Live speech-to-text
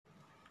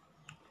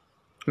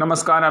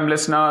Namaskaram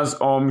listeners,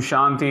 Om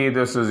Shanti.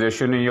 This is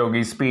Yashuni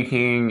Yogi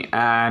speaking,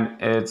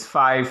 and it's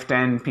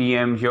 5:10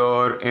 p.m.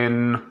 here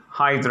in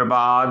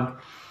Hyderabad.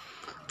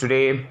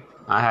 Today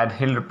I had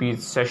hill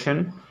repeat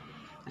session,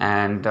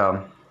 and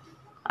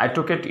I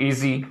took it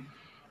easy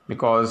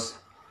because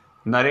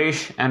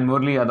Naresh and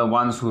Murli are the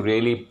ones who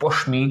really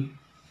pushed me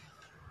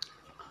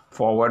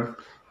forward,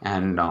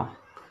 and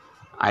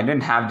I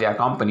didn't have their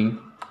company,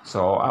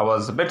 so I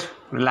was a bit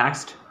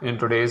relaxed in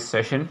today's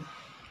session.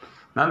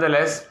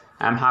 Nonetheless,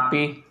 I'm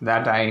happy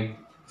that I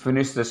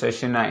finished the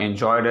session. I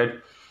enjoyed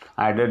it.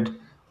 I did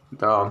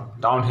the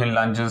downhill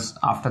lunges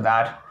after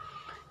that.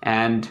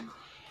 And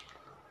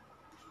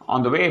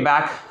on the way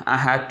back, I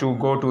had to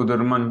go to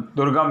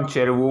Durgam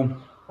Cheruvu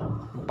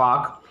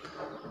Park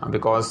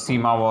because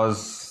Seema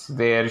was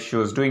there. She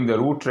was doing the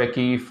route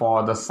recce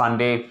for the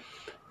Sunday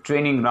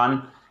training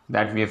run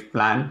that we have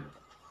planned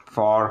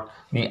for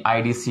the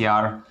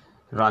IDCR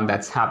run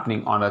that's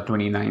happening on the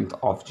 29th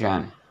of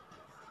Jan.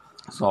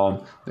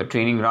 So the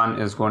training run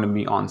is going to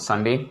be on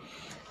Sunday.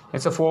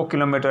 It's a 4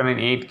 kilometer and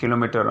 8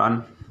 kilometer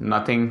run.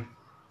 Nothing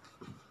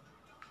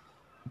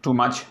too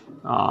much.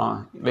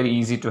 Very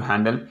easy to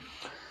handle.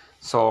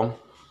 So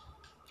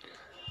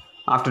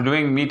after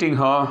meeting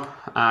her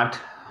at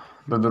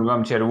the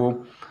Durgam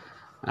Cheruvu,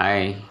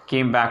 I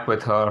came back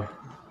with her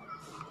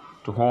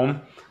to home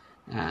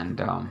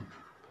and I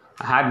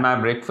had my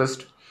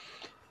breakfast.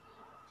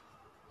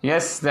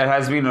 Yes, there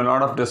has been a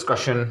lot of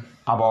discussion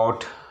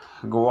about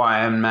Goa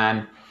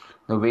Ironman,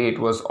 the way it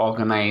was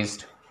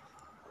organized,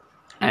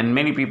 and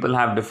many people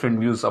have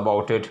different views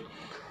about it,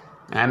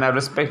 and I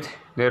respect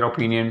their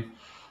opinion.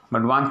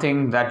 But one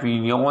thing that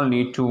we all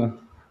need to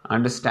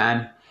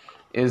understand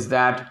is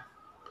that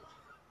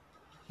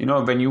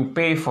when you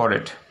pay for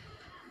it,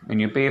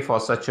 when you pay for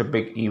such a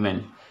big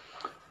event,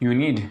 you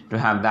need to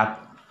have that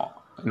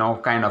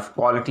kind of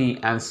quality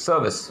and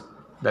service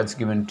that's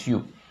given to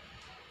you.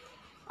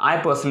 I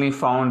personally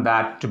found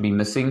that to be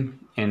missing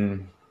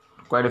in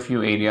quite a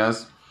few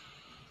areas.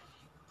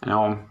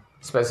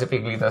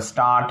 Specifically the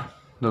start,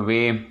 the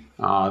way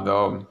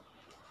the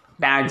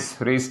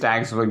race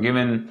tags were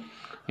given,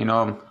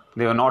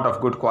 they were not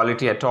of good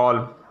quality at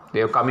all.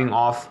 They were coming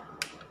off.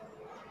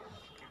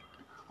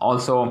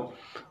 Also,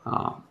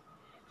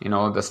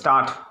 the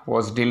start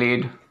was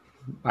delayed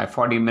by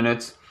 40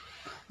 minutes.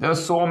 There were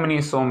so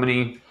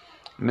many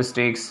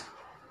mistakes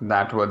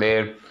that were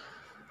there,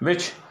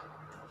 which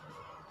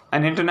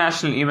an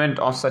international event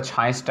of such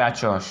high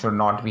stature should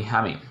not be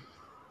having.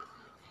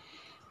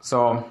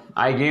 So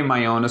I gave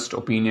my honest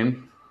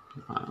opinion.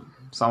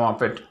 Some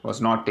of it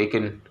was not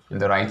taken in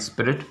the right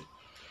spirit.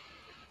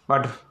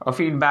 But a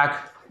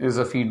feedback is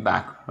a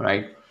feedback,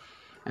 right?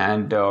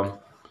 And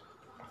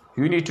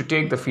you need to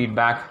take the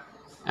feedback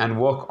and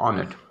work on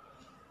it.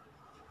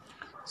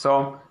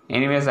 So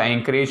anyways, I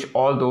encourage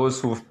all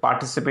those who've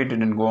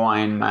participated in Goa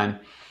Ironman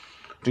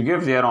to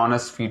give their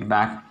honest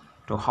feedback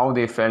to how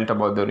they felt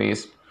about the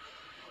race.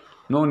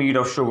 No need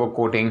of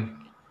sugarcoating,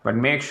 but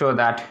make sure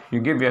that you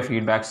give your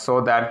feedback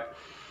so that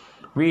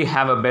we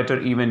have a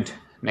better event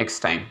next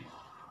time.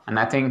 And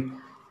I think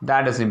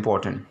that is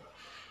important.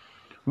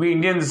 We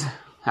Indians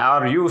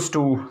are used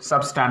to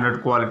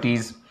substandard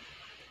qualities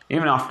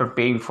even after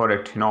paying for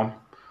it.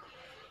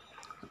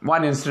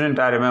 One incident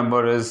I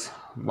remember is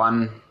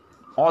one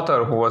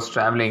author who was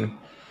traveling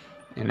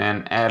in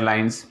an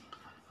airlines.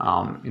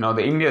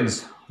 The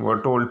Indians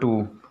were told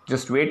to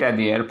just wait at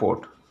the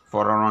airport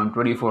for around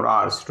 24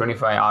 hours,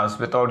 25 hours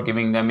without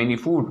giving them any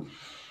food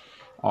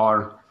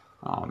or,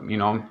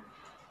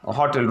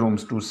 hotel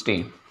rooms to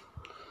stay.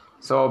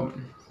 So,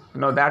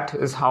 that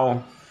is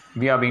how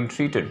we are being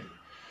treated.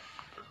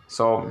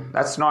 So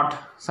that's not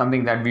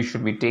something that we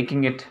should be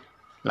taking it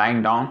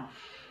lying down.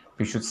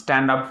 We should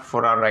stand up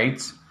for our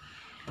rights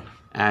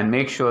and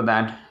make sure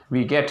that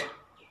we get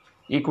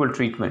equal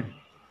treatment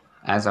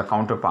as our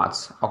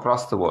counterparts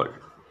across the world.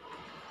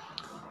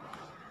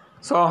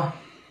 So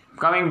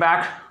coming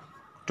back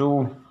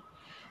to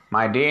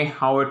my day,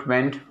 how it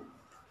went,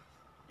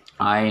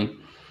 I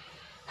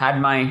had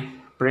my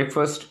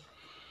breakfast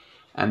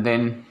and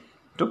then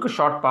took a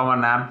short power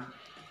nap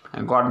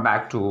and got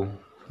back to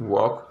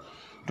work.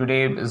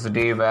 Today is the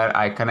day where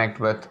I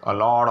connect with a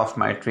lot of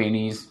my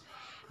trainees.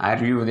 I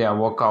review their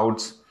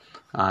workouts,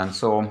 and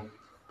so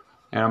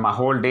my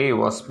whole day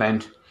was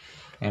spent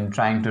in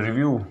trying to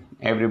review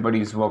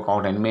everybody's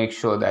workout and make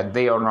sure that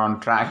they are on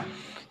track.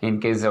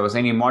 In case there was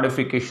any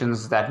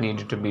modifications that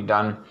needed to be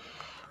done,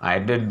 I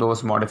did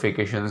those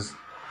modifications.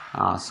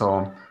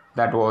 So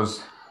that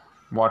was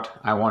what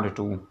I wanted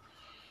to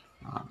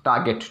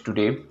target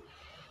today.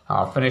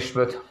 Finished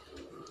with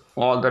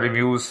all the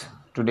reviews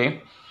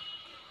today,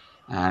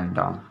 and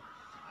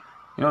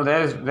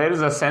there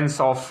is a sense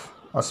of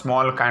a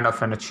small kind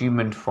of an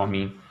achievement for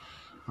me.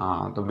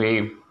 The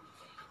way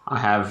I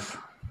have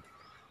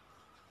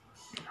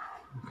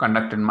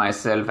conducted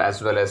myself,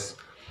 as well as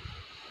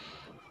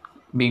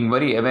being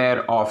very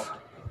aware of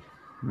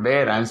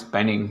where I'm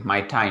spending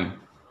my time.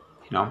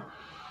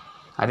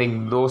 I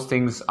think those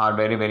things are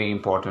very, very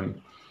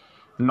important.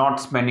 Not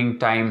spending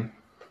time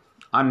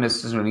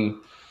unnecessarily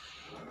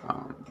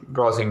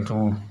browsing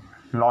through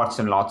lots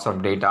and lots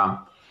of data.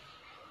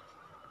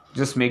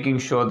 Just making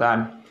sure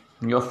that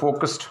you're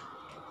focused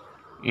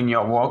in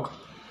your work,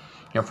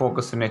 you're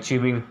focused in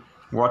achieving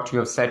what you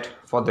have set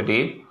for the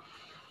day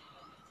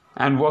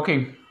and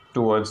working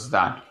towards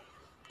that.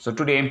 So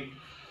today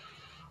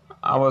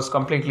I was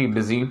completely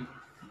busy.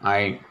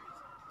 I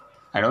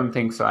don't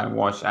think so.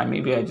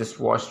 I just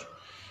watched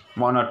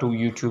one or two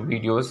YouTube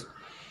videos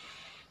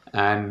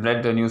and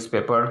read the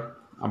newspaper.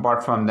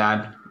 Apart from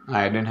that,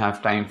 I didn't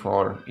have time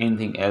for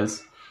anything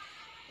else.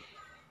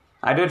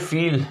 I did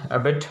feel a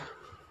bit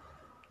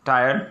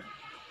tired,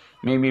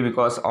 maybe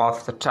because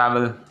of the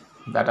travel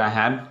that I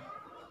had,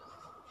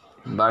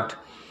 but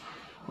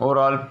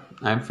overall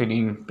I'm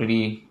feeling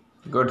pretty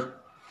good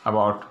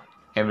about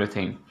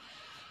everything.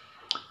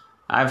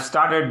 I've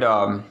started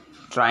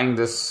trying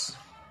this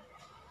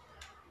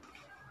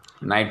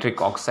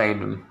nitric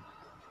oxide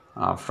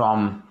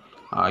from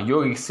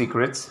Yogi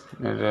Secrets.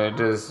 It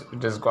is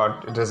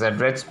a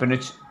red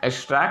spinach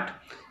extract.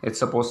 It's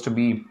supposed to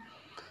be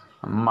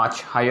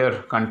much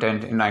higher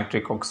content in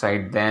nitric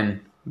oxide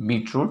than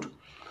beetroot.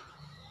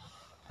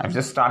 I've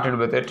just started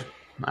with it.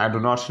 I do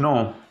not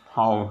know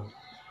how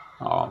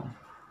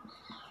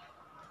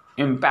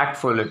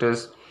impactful it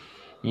is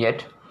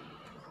yet,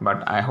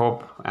 but I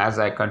hope as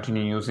I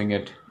continue using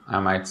it, I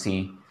might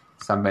see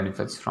some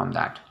benefits from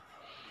that.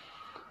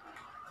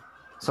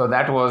 So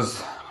that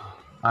was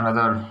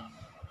another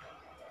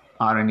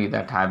R&D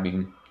that I've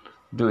been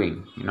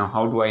doing.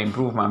 How do I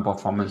improve my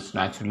performance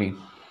naturally?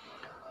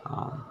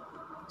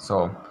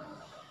 So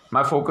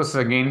my focus is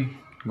again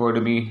going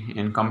to be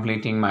in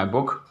completing my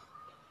book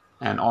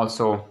and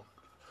also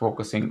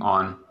focusing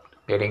on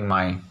getting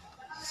my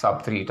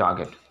sub 3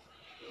 target.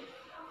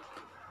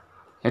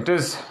 It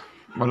is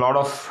a lot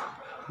of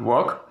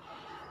work,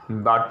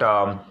 but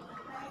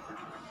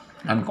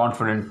I'm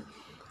confident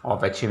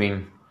of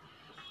achieving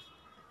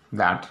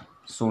that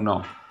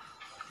sooner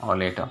or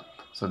later.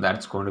 So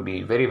that's going to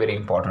be very, very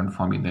important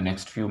for me in the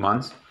next few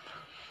months.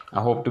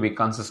 I hope to be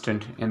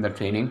consistent in the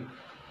training.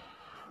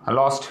 I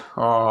lost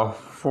 4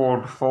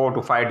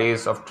 to 5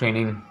 days of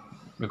training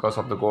because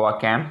of the Goa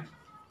camp,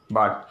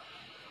 but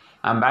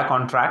I'm back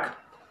on track,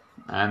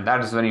 and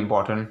that is very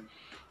important.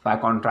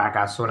 Back on track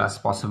as soon as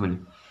possible,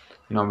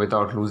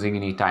 without losing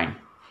any time.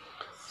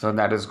 So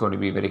that is going to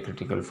be very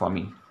critical for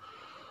me.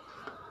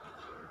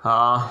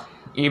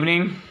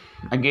 Evening,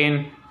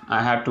 again,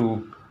 I had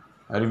to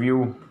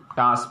review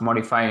tasks,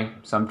 modify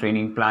some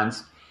training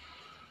plans.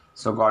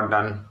 So got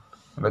done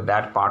with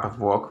that part of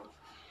work,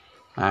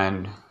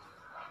 and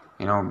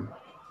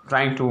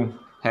trying to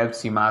help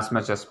Seema as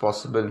much as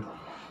possible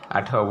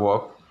at her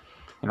work.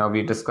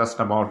 We discussed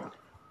about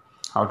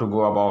how to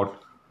go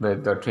about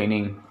with the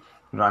training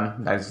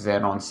run that is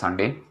there on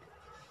Sunday.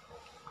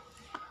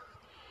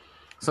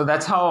 So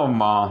that's how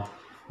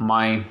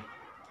my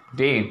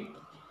day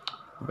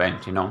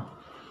went.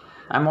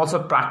 I'm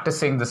also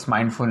practicing this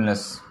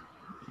mindfulness.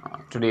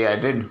 Today I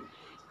did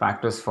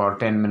practice for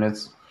 10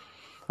 minutes.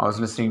 I was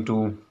listening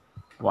to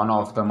one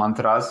of the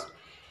mantras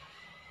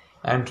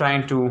and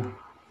trying to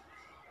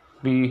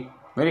be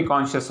very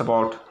conscious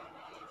about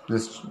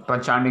this,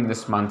 chanting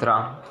this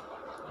mantra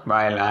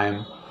while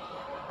I'm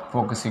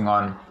focusing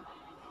on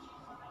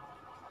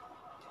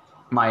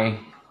my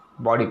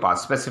body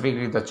parts,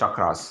 specifically the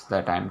chakras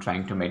that I'm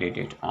trying to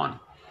meditate on.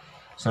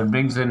 So it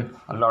brings in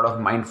a lot of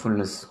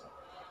mindfulness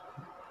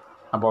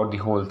about the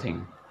whole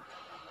thing.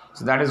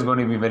 So that is going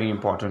to be very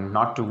important,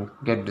 not to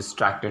get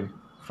distracted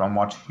from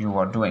what you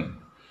are doing.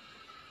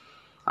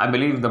 I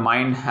believe the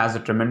mind has a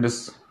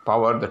tremendous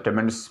power, the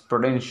tremendous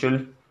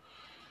potential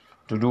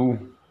to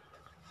do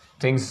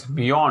things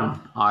beyond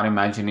our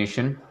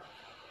imagination,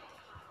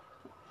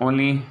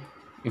 only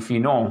if we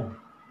know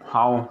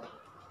how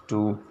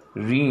to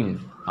rein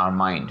our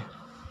mind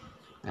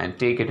and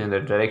take it in the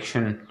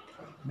direction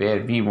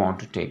where we want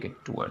to take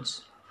it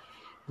towards.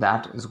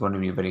 That is going to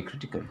be very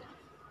critical.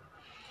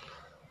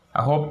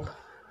 I hope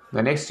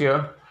the next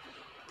year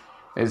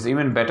is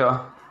even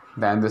better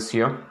than this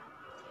year.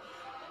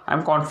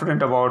 I'm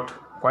confident about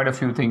quite a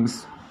few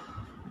things,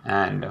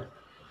 and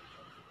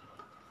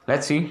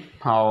let's see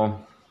how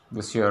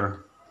this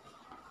year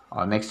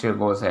or next year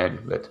goes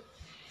ahead with.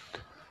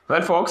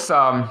 Well, folks,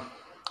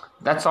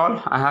 that's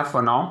all I have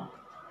for now.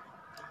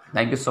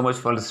 Thank you so much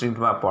for listening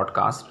to my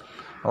podcast.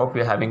 I hope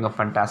you're having a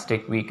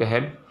fantastic week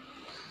ahead.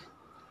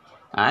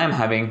 I am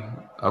having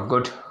a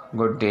good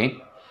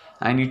day.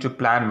 I need to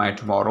plan my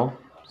tomorrow,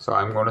 so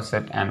I'm going to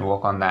sit and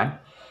work on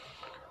that.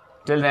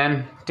 Till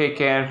then, take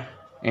care.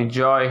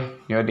 Enjoy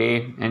your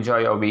day. Enjoy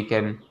your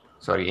weekend.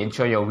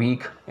 Enjoy your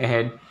week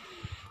ahead.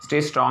 Stay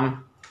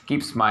strong.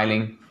 Keep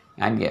smiling.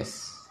 And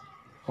yes,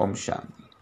 Om Shanti.